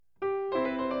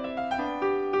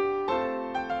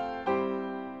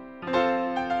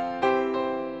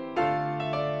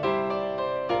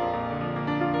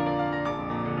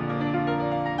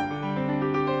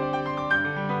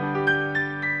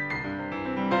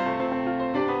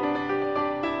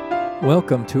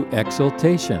Welcome to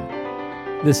Exaltation.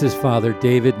 This is Father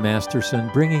David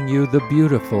Masterson bringing you the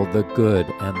beautiful, the good,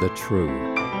 and the true.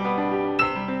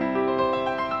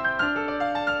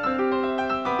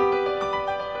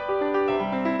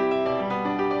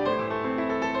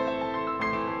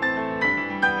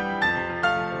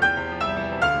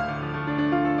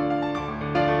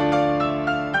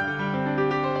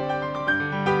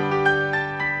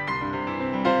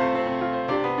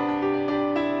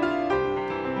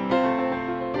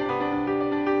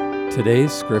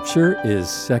 Today's scripture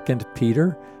is 2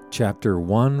 Peter chapter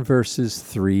 1, verses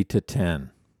 3 to 10.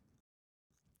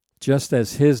 Just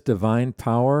as his divine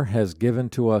power has given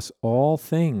to us all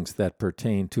things that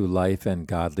pertain to life and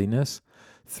godliness,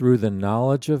 through the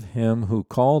knowledge of him who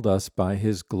called us by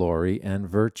his glory and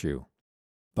virtue,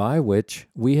 by which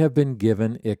we have been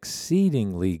given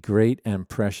exceedingly great and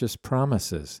precious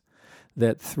promises,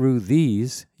 that through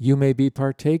these you may be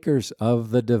partakers of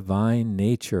the divine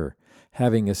nature,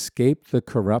 having escaped the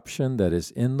corruption that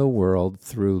is in the world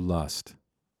through lust.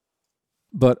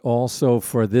 But also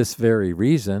for this very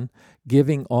reason,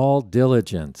 giving all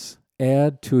diligence,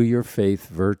 add to your faith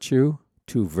virtue,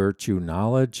 to virtue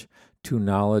knowledge, to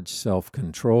knowledge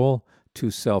self-control, to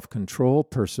self-control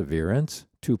perseverance,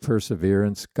 to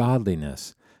perseverance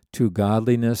godliness, to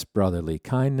godliness brotherly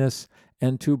kindness,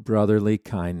 and to brotherly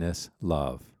kindness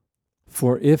love.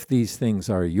 For if these things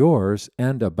are yours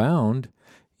and abound,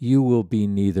 you will be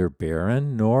neither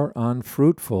barren nor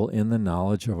unfruitful in the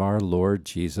knowledge of our Lord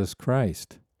Jesus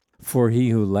Christ. For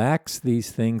he who lacks these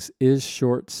things is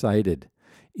short-sighted,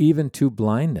 even to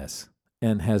blindness,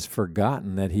 and has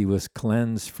forgotten that he was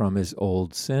cleansed from his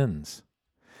old sins.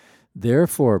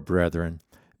 Therefore, brethren,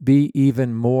 be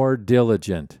even more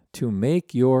diligent to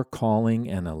make your calling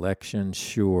and election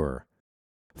sure.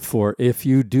 For if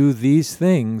you do these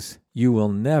things, you will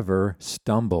never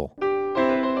stumble.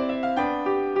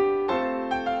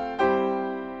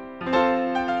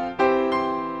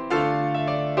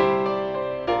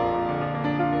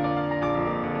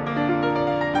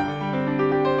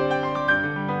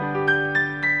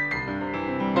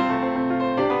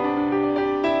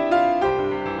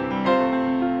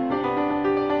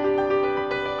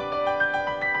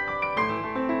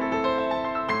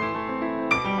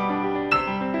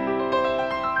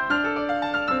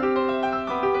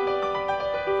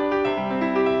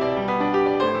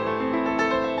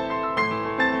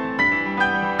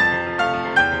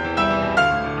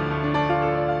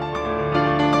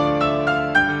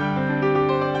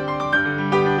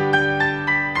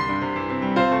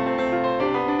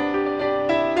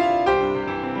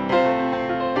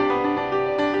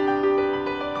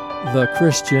 The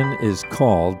Christian is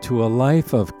called to a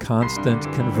life of constant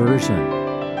conversion.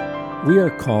 We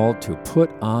are called to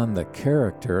put on the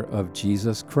character of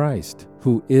Jesus Christ,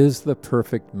 who is the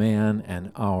perfect man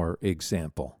and our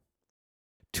example.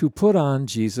 To put on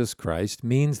Jesus Christ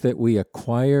means that we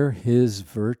acquire his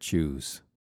virtues.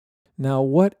 Now,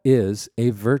 what is a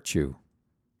virtue?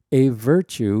 A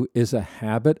virtue is a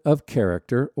habit of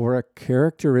character or a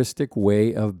characteristic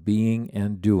way of being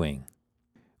and doing.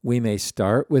 We may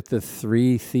start with the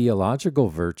three theological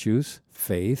virtues,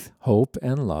 faith, hope,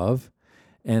 and love,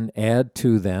 and add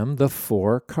to them the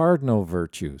four cardinal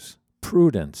virtues,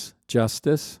 prudence,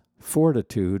 justice,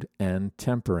 fortitude, and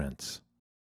temperance.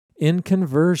 In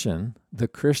conversion, the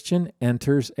Christian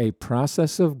enters a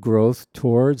process of growth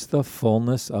towards the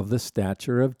fullness of the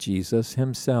stature of Jesus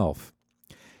himself.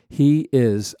 He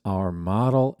is our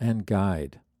model and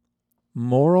guide.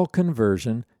 Moral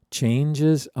conversion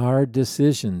changes our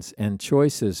decisions and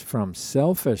choices from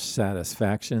selfish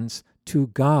satisfactions to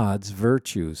God's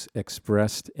virtues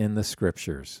expressed in the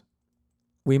Scriptures.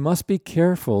 We must be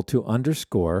careful to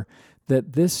underscore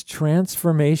that this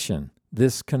transformation,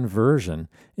 this conversion,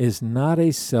 is not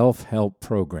a self-help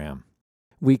program.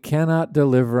 We cannot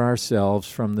deliver ourselves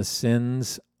from the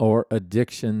sins or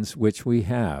addictions which we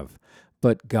have,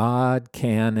 but God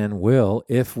can and will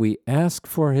if we ask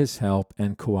for his help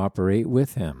and cooperate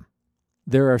with him.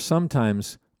 There are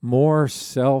sometimes more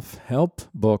self-help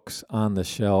books on the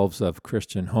shelves of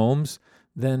Christian homes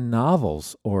than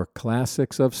novels or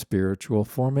classics of spiritual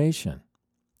formation.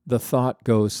 The thought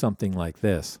goes something like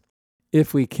this: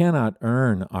 if we cannot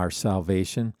earn our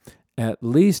salvation, at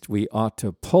least we ought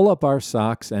to pull up our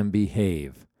socks and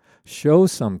behave, show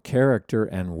some character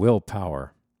and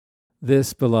willpower.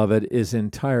 This, beloved, is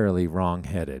entirely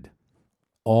wrong-headed.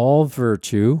 All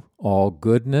virtue, all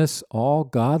goodness, all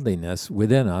godliness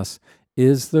within us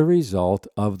is the result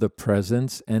of the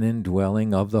presence and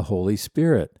indwelling of the Holy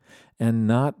Spirit, and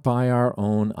not by our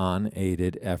own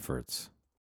unaided efforts.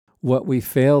 What we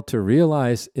fail to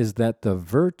realize is that the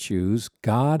virtues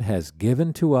God has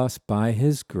given to us by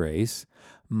His grace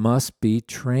must be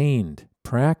trained,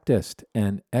 practiced,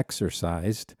 and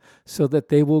exercised so that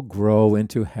they will grow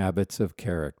into habits of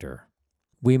character.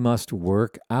 We must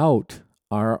work out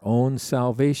our own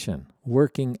salvation,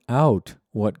 working out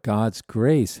what God's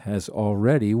grace has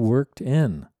already worked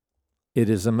in. It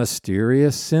is a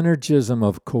mysterious synergism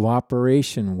of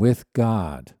cooperation with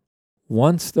God.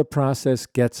 Once the process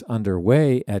gets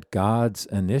underway at God's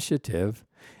initiative,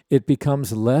 it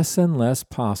becomes less and less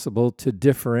possible to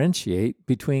differentiate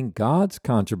between God's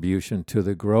contribution to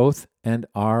the growth and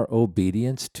our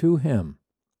obedience to Him.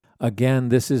 Again,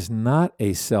 this is not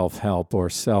a self-help or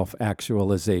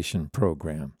self-actualization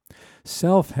program.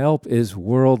 Self-help is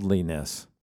worldliness.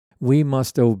 We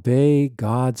must obey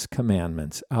God's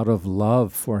commandments out of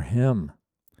love for Him.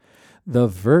 The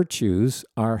virtues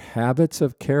are habits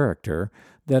of character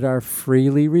that are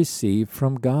freely received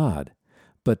from God,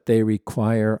 but they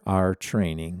require our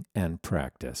training and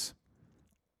practice.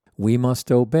 We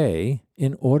must obey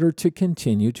in order to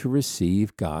continue to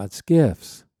receive God's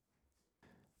gifts.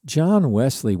 John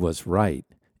Wesley was right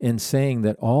in saying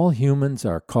that all humans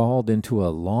are called into a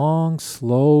long,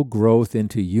 slow growth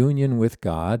into union with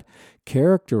God,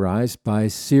 characterized by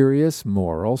serious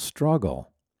moral struggle.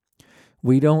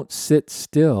 We don't sit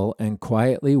still and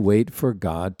quietly wait for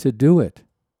God to do it.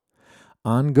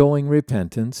 Ongoing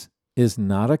repentance is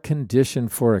not a condition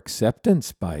for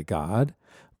acceptance by God,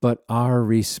 but our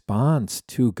response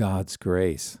to God's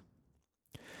grace.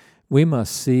 We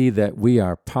must see that we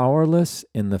are powerless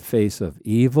in the face of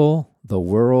evil, the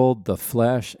world, the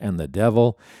flesh, and the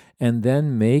devil, and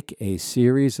then make a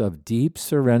series of deep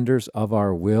surrenders of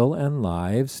our will and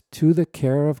lives to the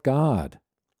care of God.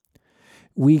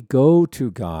 We go to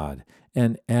God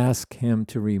and ask Him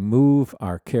to remove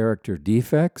our character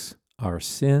defects, our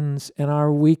sins, and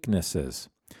our weaknesses.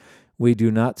 We do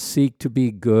not seek to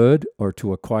be good or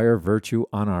to acquire virtue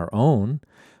on our own,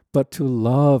 but to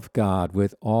love God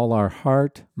with all our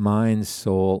heart, mind,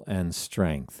 soul, and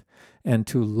strength, and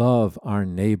to love our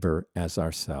neighbor as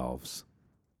ourselves.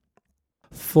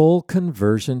 Full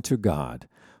conversion to God,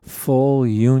 full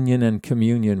union and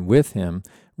communion with Him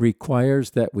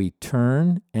requires that we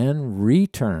turn and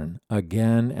return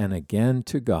again and again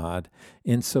to God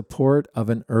in support of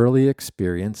an early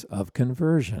experience of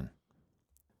conversion.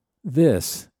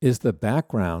 This is the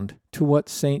background to what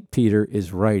St. Peter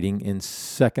is writing in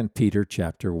 2 Peter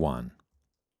chapter 1.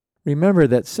 Remember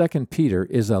that 2 Peter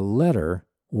is a letter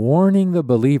warning the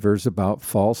believers about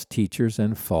false teachers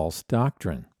and false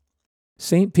doctrine.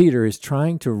 St. Peter is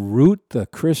trying to root the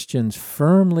Christians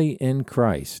firmly in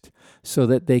Christ so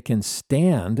that they can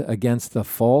stand against the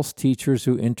false teachers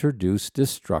who introduce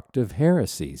destructive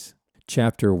heresies.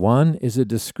 Chapter 1 is a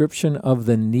description of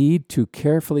the need to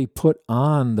carefully put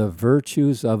on the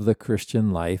virtues of the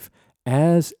Christian life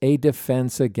as a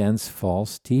defense against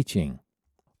false teaching.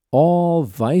 All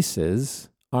vices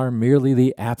are merely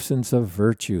the absence of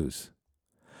virtues.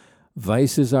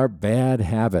 Vices are bad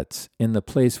habits in the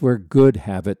place where good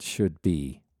habits should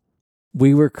be.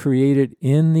 We were created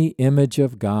in the image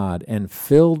of God and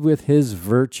filled with His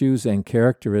virtues and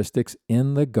characteristics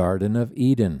in the Garden of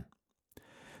Eden.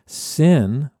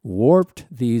 Sin warped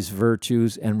these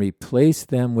virtues and replaced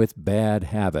them with bad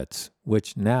habits,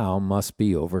 which now must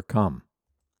be overcome.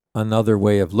 Another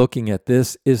way of looking at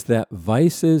this is that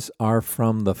vices are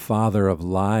from the father of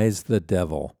lies, the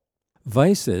devil.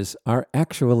 Vices are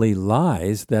actually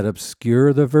lies that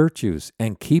obscure the virtues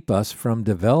and keep us from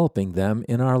developing them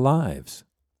in our lives.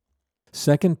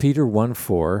 2 Peter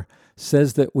 1:4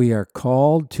 says that we are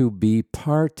called to be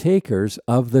partakers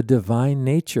of the divine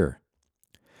nature.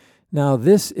 Now,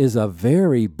 this is a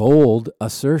very bold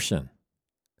assertion.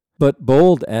 But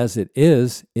bold as it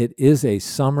is a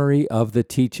summary of the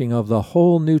teaching of the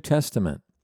whole New Testament.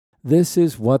 This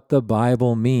is what the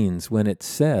Bible means when it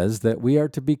says that we are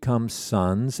to become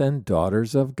sons and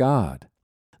daughters of God.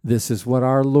 This is what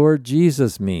our Lord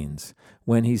Jesus means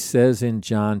when He says in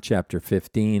John chapter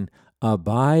 15,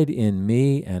 "Abide in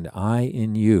me and I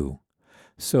in you,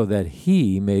 so that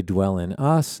He may dwell in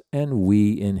us and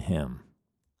we in Him."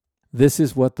 This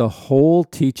is what the whole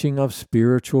teaching of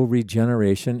spiritual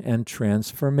regeneration and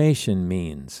transformation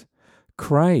means.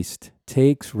 Christ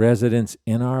takes residence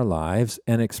in our lives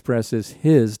and expresses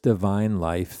His divine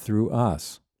life through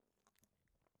us.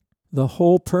 The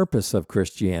whole purpose of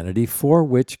Christianity, for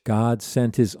which God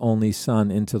sent His only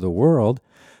Son into the world,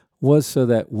 was so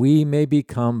that we may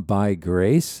become by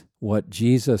grace what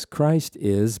Jesus Christ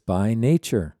is by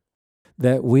nature,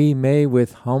 that we may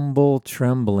with humble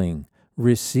trembling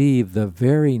receive the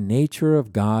very nature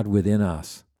of God within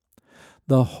us.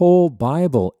 The whole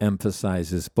Bible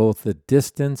emphasizes both the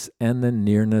distance and the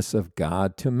nearness of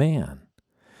God to man.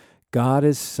 God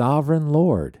is sovereign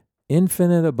Lord,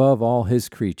 infinite above all his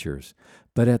creatures,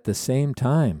 but at the same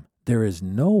time, there is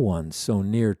no one so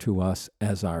near to us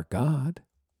as our God.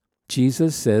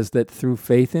 Jesus says that through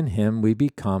faith in him we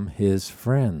become his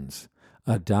friends,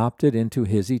 adopted into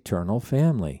his eternal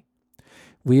family.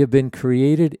 We have been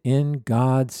created in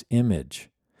God's image.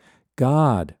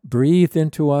 God breathed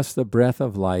into us the breath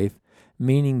of life,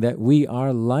 meaning that we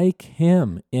are like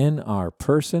him in our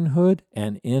personhood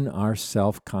and in our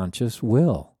self-conscious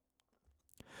will.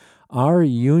 Our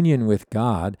union with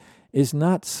God is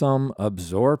not some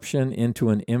absorption into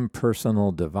an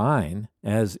impersonal divine,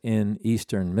 as in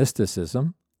Eastern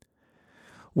mysticism.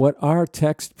 What our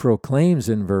text proclaims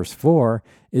in verse 4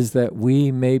 is that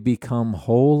we may become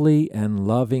holy and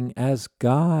loving as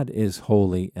God is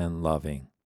holy and loving.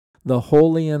 The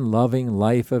holy and loving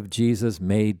life of Jesus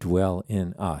may dwell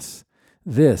in us.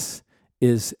 This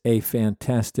is a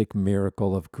fantastic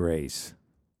miracle of grace.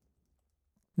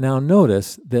 Now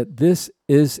notice that this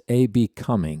is a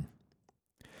becoming.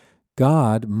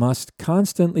 God must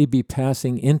constantly be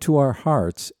passing into our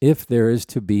hearts if there is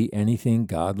to be anything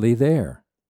godly there.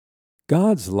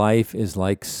 God's life is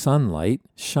like sunlight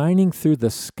shining through the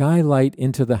skylight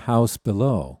into the house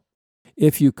below.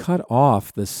 If you cut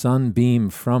off the sunbeam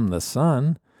from the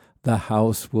sun, the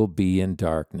house will be in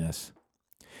darkness.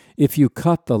 If you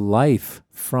cut the life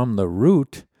from the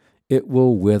root, it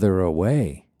will wither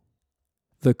away.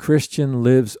 The Christian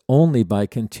lives only by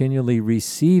continually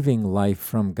receiving life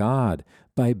from God,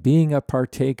 by being a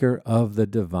partaker of the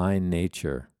divine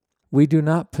nature. We do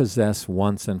not possess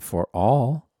once and for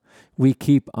all. We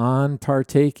keep on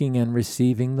partaking and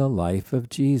receiving the life of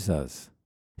Jesus.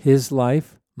 His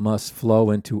life must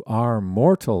flow into our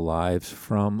mortal lives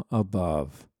from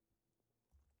above.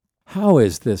 How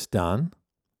is this done?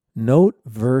 Note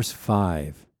verse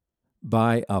 5,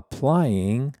 by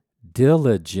applying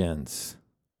diligence.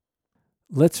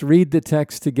 Let's read the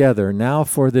text together. Now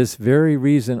for this very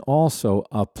reason also,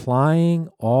 applying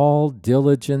all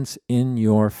diligence in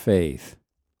your faith.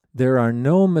 There are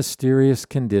no mysterious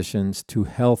conditions to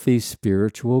healthy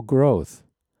spiritual growth.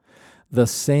 The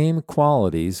same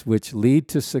qualities which lead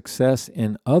to success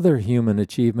in other human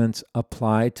achievements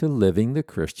apply to living the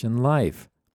Christian life.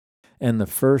 And the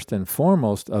first and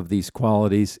foremost of these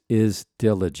qualities is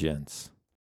diligence.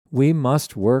 We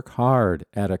must work hard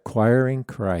at acquiring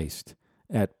Christ,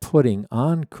 at putting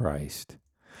on Christ.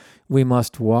 We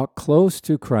must walk close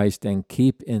to Christ and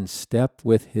keep in step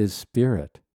with his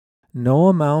Spirit. No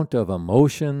amount of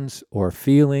emotions or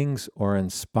feelings or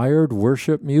inspired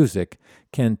worship music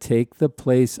can take the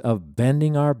place of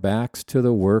bending our backs to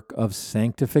the work of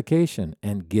sanctification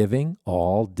and giving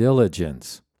all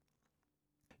diligence.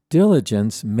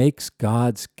 Diligence makes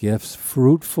God's gifts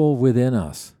fruitful within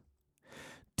us.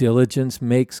 Diligence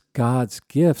makes God's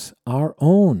gifts our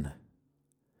own.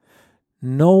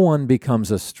 No one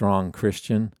becomes a strong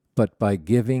Christian but by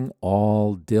giving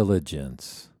all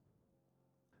diligence.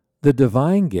 The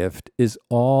divine gift is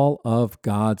all of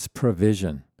God's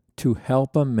provision to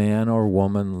help a man or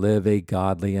woman live a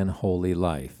godly and holy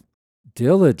life.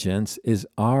 Diligence is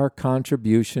our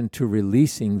contribution to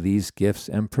releasing these gifts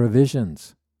and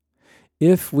provisions.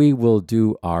 If we will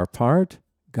do our part,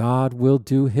 God will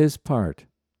do his part.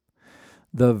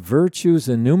 The virtues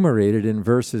enumerated in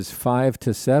verses 5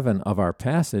 to 7 of our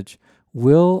passage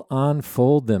will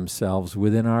unfold themselves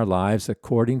within our lives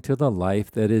according to the life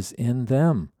that is in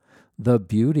them, the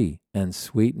beauty and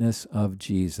sweetness of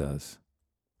Jesus.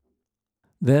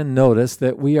 Then notice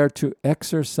that we are to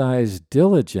exercise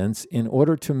diligence in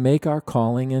order to make our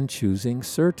calling and choosing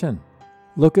certain.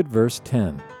 Look at verse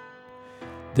 10.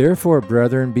 Therefore,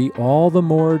 brethren, be all the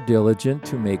more diligent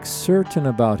to make certain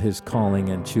about his calling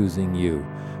and choosing you.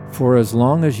 For as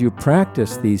long as you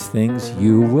practice these things,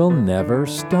 you will never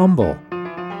stumble.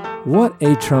 What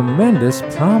a tremendous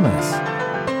promise!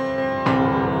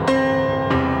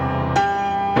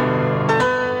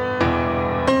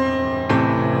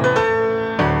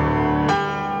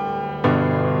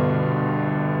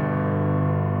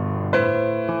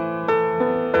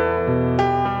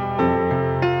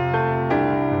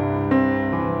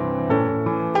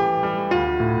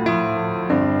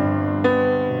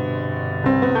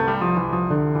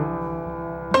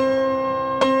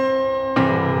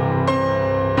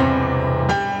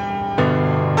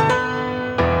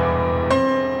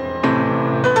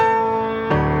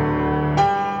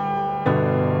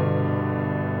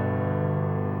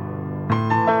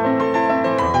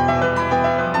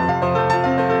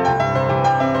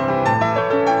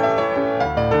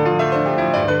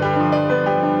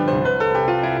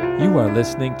 You are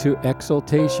listening to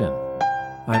Exaltation.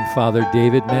 I'm Father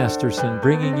David Masterson,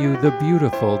 bringing you the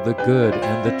beautiful, the good,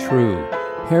 and the true,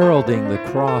 heralding the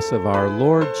cross of our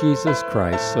Lord Jesus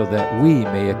Christ so that we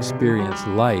may experience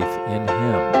life in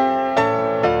Him.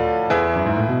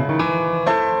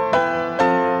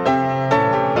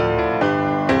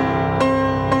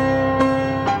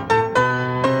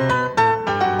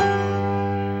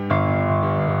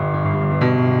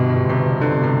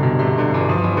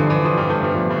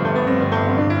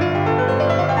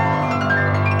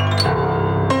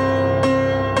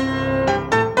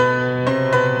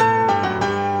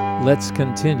 Let's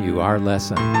continue our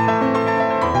lesson.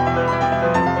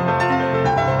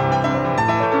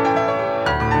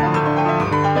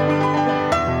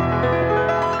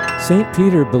 St.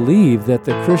 Peter believed that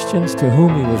the Christians to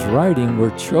whom he was writing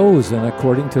were chosen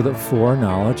according to the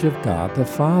foreknowledge of God the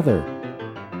Father.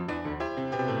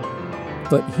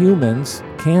 But humans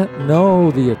can't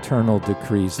know the eternal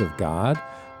decrees of God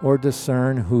or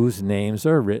discern whose names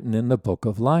are written in the book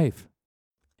of life.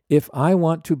 If I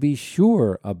want to be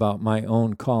sure about my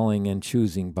own calling and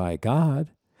choosing by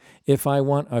God, if I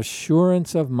want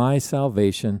assurance of my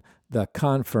salvation, the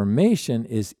confirmation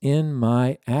is in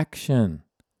my action.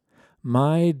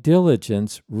 My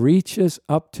diligence reaches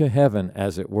up to heaven,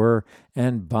 as it were,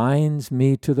 and binds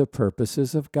me to the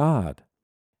purposes of God.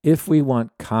 If we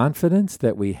want confidence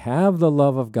that we have the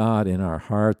love of God in our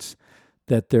hearts,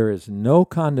 that there is no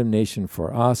condemnation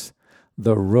for us,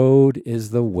 the road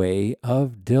is the way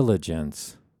of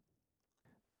diligence.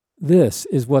 This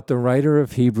is what the writer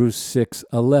of Hebrews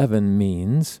 6:11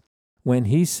 means when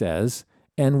he says,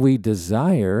 "And we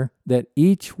desire that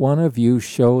each one of you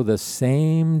show the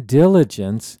same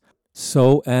diligence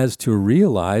so as to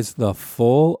realize the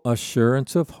full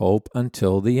assurance of hope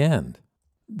until the end,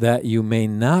 that you may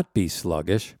not be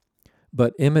sluggish,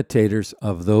 but imitators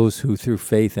of those who through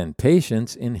faith and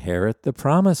patience inherit the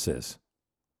promises."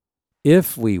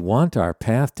 If we want our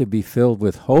path to be filled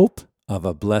with hope of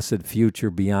a blessed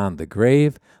future beyond the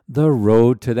grave, the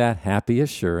road to that happy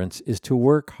assurance is to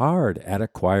work hard at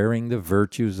acquiring the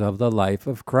virtues of the life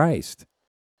of Christ.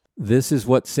 This is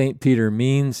what St. Peter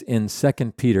means in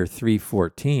 2 Peter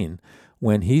 3:14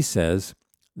 when he says,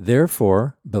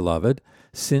 "Therefore, beloved,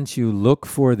 since you look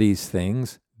for these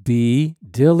things, be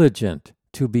diligent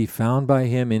to be found by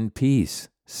him in peace,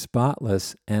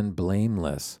 spotless and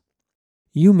blameless."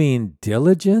 You mean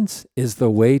diligence is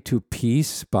the way to peace,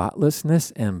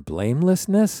 spotlessness, and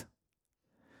blamelessness?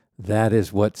 That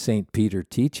is what St. Peter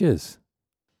teaches.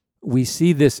 We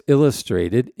see this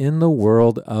illustrated in the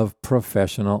world of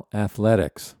professional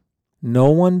athletics. No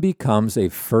one becomes a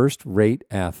first-rate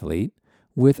athlete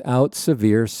without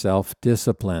severe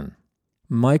self-discipline.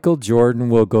 Michael Jordan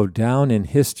will go down in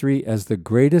history as the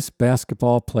greatest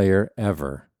basketball player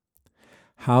ever.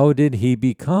 How did he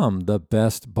become the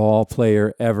best ball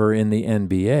player ever in the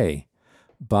NBA?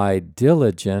 By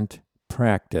diligent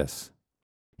practice.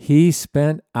 He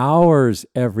spent hours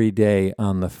every day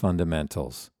on the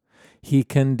fundamentals. He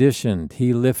conditioned,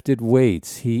 he lifted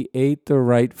weights, he ate the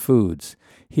right foods.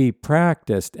 He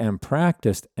practiced, and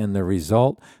the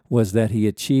result was that he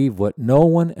achieved what no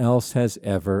one else has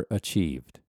ever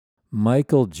achieved.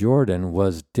 Michael Jordan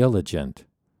was diligent.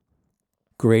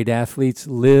 Great athletes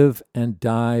live and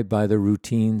die by the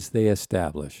routines they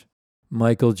establish.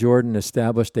 Michael Jordan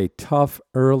established a tough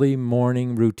early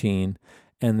morning routine,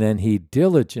 and then he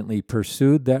diligently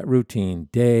pursued that routine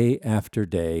day after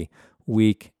day,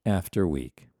 week after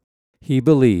week. He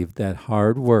believed that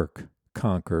hard work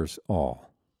conquers all.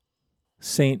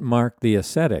 St. Mark the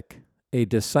Ascetic, a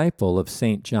disciple of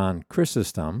St. John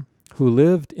Chrysostom, who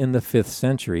lived in the 5th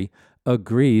century,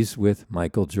 agrees with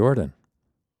Michael Jordan.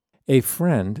 A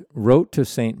friend wrote to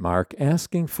St. Mark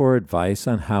asking for advice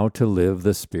on how to live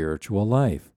the spiritual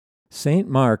life. St.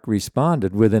 Mark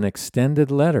responded with an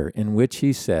extended letter in which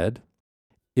he said,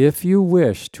 "If you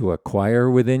wish to acquire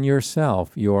within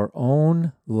yourself your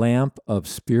own lamp of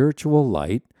spiritual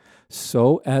light,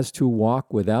 so as to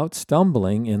walk without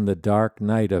stumbling in the dark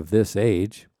night of this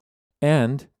age,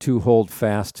 and to hold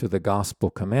fast to the gospel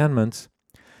commandments,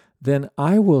 then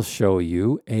I will show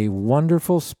you a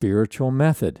wonderful spiritual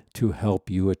method to help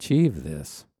you achieve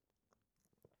this.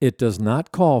 It does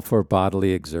not call for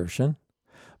bodily exertion,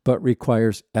 but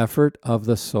requires effort of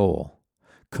the soul,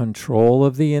 control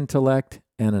of the intellect,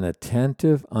 and an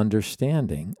attentive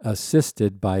understanding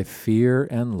assisted by fear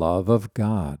and love of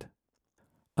God.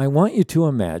 I want you to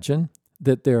imagine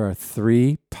that there are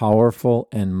 3 powerful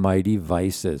and mighty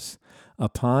vices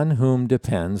upon whom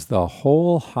depends the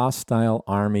whole hostile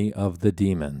army of the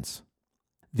demons.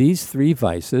 These 3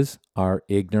 vices are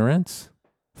ignorance,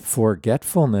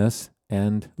 forgetfulness,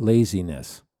 and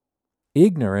laziness.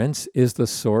 Ignorance is the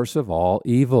source of all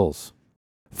evils.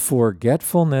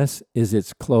 Forgetfulness is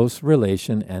its close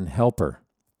relation and helper.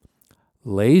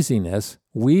 Laziness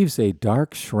weaves a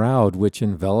dark shroud which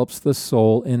envelops the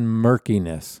soul in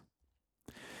murkiness.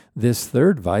 This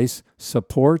third vice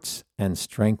supports and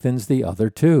strengthens the other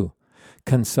two,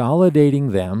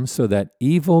 consolidating them so that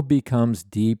evil becomes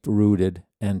deep-rooted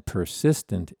and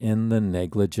persistent in the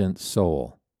negligent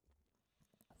soul.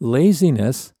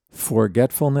 Laziness,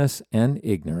 forgetfulness, and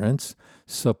ignorance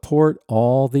support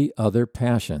all the other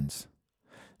passions.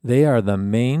 They are the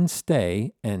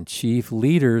mainstay and chief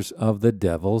leaders of the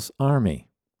devil's army.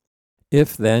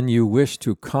 If then you wish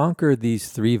to conquer these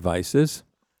three vices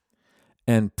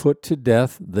and put to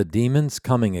death the demons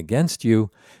coming against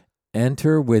you,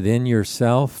 enter within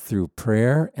yourself through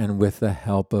prayer and with the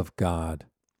help of God.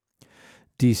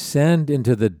 Descend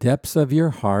into the depths of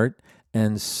your heart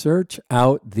and search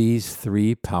out these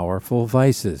three powerful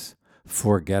vices: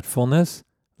 forgetfulness,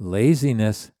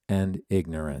 laziness, and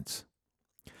ignorance.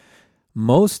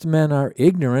 Most men are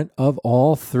ignorant of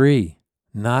all three,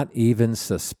 not even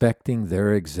suspecting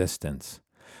their existence,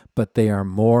 but they are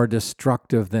more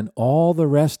destructive than all the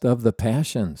rest of the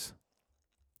passions.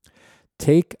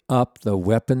 Take up the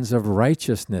weapons of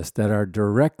righteousness that are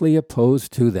directly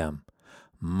opposed to them: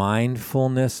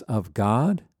 mindfulness of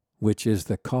God, which is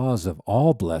the cause of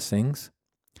all blessings;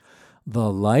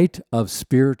 the light of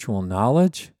spiritual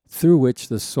knowledge, through which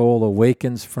the soul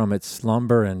awakens from its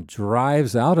slumber and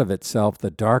drives out of itself the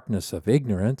darkness of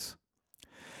ignorance;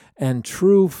 and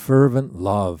true fervent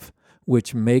love,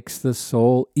 which makes the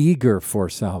soul eager for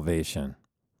salvation.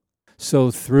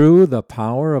 So through the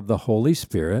power of the Holy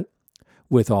Spirit,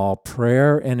 with all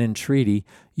prayer and entreaty,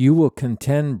 you will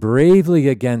contend bravely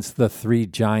against the three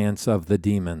giants of the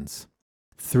demons.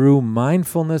 Through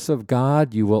mindfulness of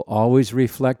God, you will always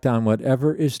reflect on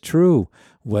whatever is true,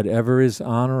 whatever is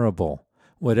honorable,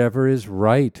 whatever is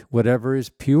right, whatever is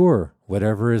pure,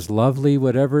 whatever is lovely,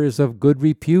 whatever is of good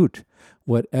repute,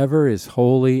 whatever is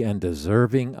holy and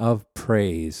deserving of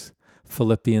praise.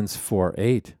 Philippians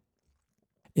 4:8.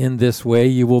 In this way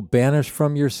you will banish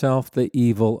from yourself the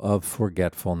evil of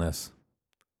forgetfulness.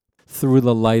 Through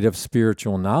the light of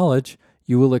spiritual knowledge,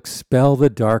 you will expel the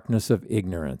darkness of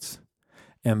ignorance.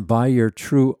 And by your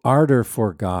true ardor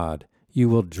for God, you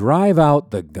will drive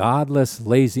out the godless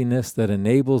laziness that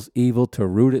enables evil to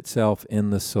root itself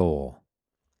in the soul.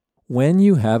 When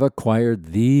you have acquired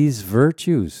these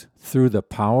virtues through the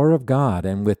power of God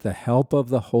and with the help of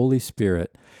the Holy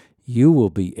Spirit, you will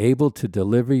be able to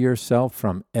deliver yourself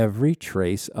from every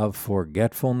trace of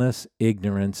forgetfulness,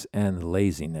 ignorance, and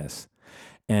laziness.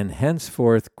 And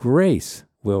henceforth grace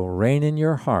will reign in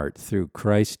your heart through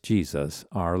Christ Jesus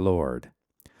our Lord.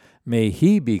 May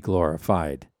He be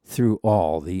glorified through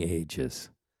all the ages.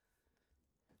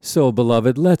 So,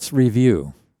 beloved, let's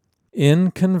review.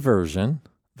 In conversion,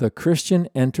 the Christian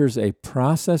enters a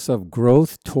process of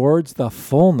growth towards the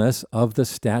fullness of the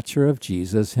stature of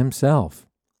Jesus Himself.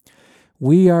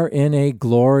 We are in a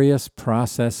glorious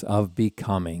process of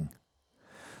becoming.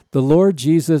 The Lord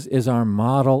Jesus is our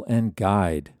model and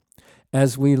guide.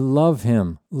 As we love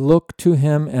Him, look to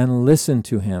Him, and listen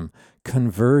to Him,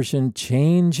 conversion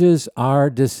changes our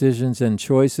decisions and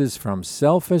choices from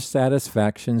selfish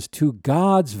satisfactions to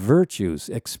God's virtues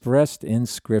expressed in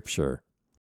Scripture.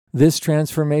 This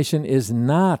transformation is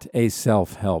not a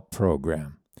self-help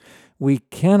program. We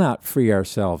cannot free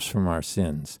ourselves from our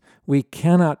sins. We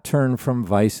cannot turn from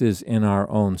vices in our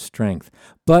own strength.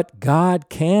 But God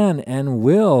can and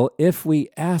will if we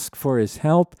ask for His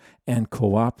help and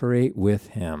cooperate with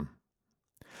Him.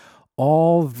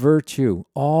 All virtue,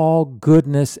 all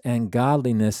goodness and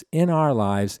godliness in our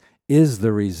lives is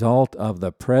the result of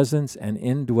the presence and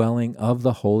indwelling of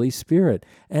the Holy Spirit,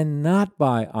 and not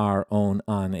by our own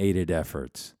unaided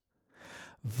efforts.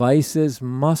 Vices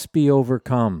must be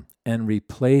overcome and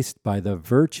replaced by the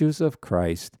virtues of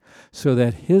Christ so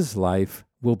that His life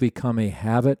will become a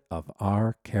habit of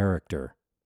our character.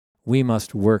 We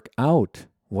must work out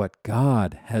what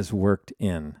God has worked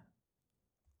in.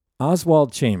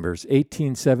 Oswald Chambers,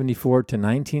 1874 to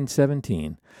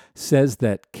 1917, says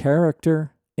that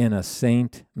character in a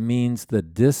saint means the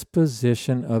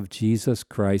disposition of Jesus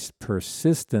Christ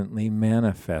persistently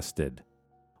manifested.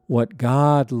 What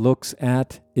God looks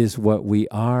at is what we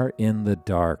are in the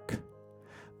dark.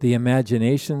 The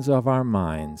imaginations of our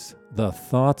minds, the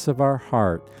thoughts of our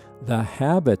heart, the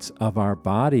habits of our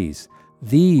bodies,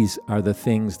 these are the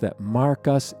things that mark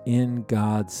us in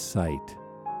God's sight.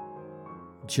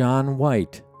 John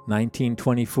White,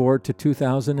 1924 to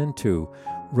 2002,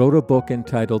 wrote a book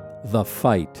entitled The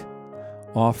Fight: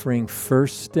 offering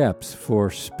first steps for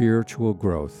spiritual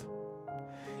growth.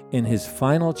 In his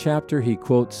final chapter, he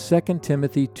quotes 2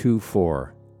 Timothy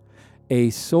 2:4. A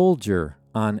soldier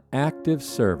on active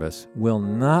service will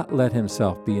not let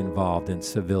himself be involved in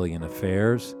civilian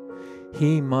affairs.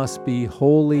 He must be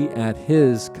wholly at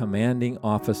his commanding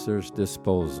officer's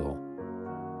disposal.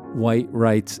 White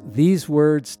writes, these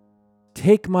words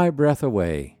take my breath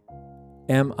away.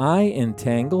 Am I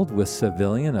entangled with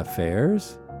civilian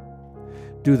affairs?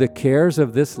 Do the cares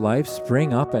of this life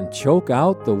spring up and choke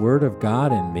out the Word of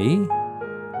God in me?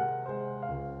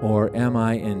 Or am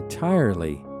I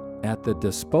entirely at the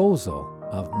disposal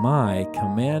of my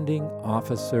commanding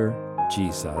officer,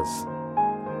 Jesus?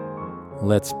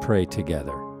 Let's pray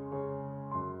together.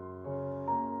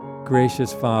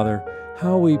 Gracious Father,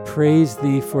 how we praise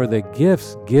Thee for the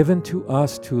gifts given to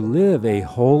us to live a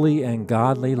holy and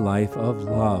godly life of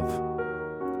love.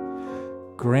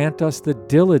 Grant us the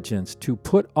diligence to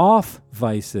put off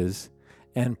vices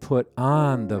and put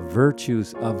on the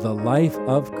virtues of the life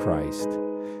of Christ.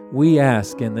 We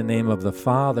ask in the name of the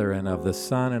Father, and of the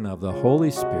Son, and of the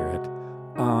Holy Spirit.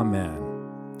 Amen.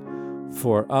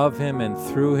 For of Him, and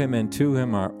through Him, and to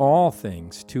Him are all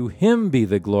things. To Him be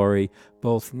the glory,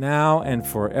 both now and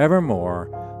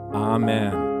forevermore.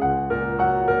 Amen.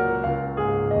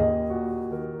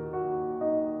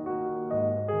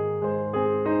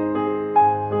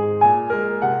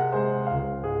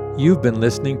 You've been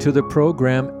listening to the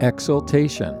program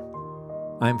Exaltation.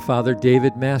 I'm Father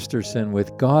David Masterson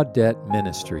with Gaudet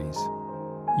Ministries.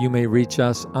 You may reach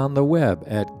us on the web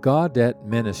at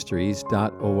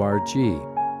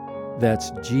gaudetministries.org.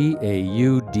 That's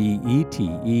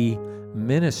GAUDETE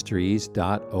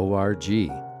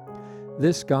ministries.org.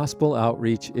 This gospel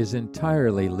outreach is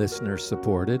entirely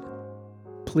listener-supported.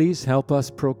 Please help us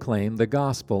proclaim the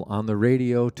gospel on the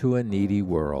radio to a needy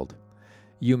world.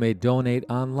 You may donate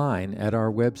online at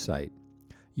our website.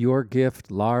 Your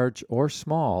gift, large or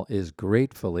small, is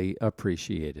gratefully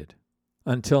appreciated.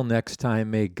 Until next time,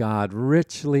 may God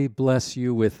richly bless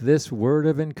you with this word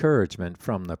of encouragement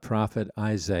from the prophet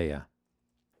Isaiah.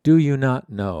 Do you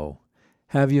not know?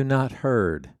 Have you not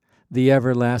heard? The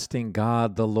everlasting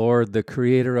God, the Lord, the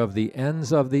Creator of the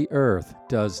ends of the earth,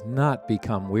 does not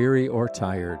become weary or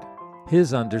tired.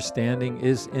 His understanding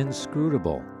is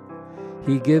inscrutable.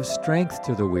 He gives strength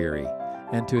to the weary,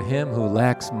 and to him who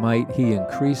lacks might he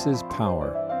increases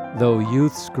power. Though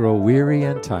youths grow weary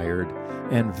and tired,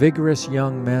 and vigorous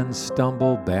young men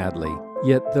stumble badly,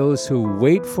 yet those who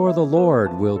wait for the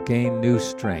Lord will gain new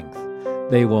strength.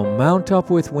 They will mount up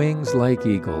with wings like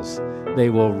eagles. They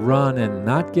will run and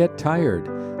not get tired.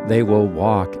 They will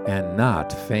walk and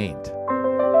not faint.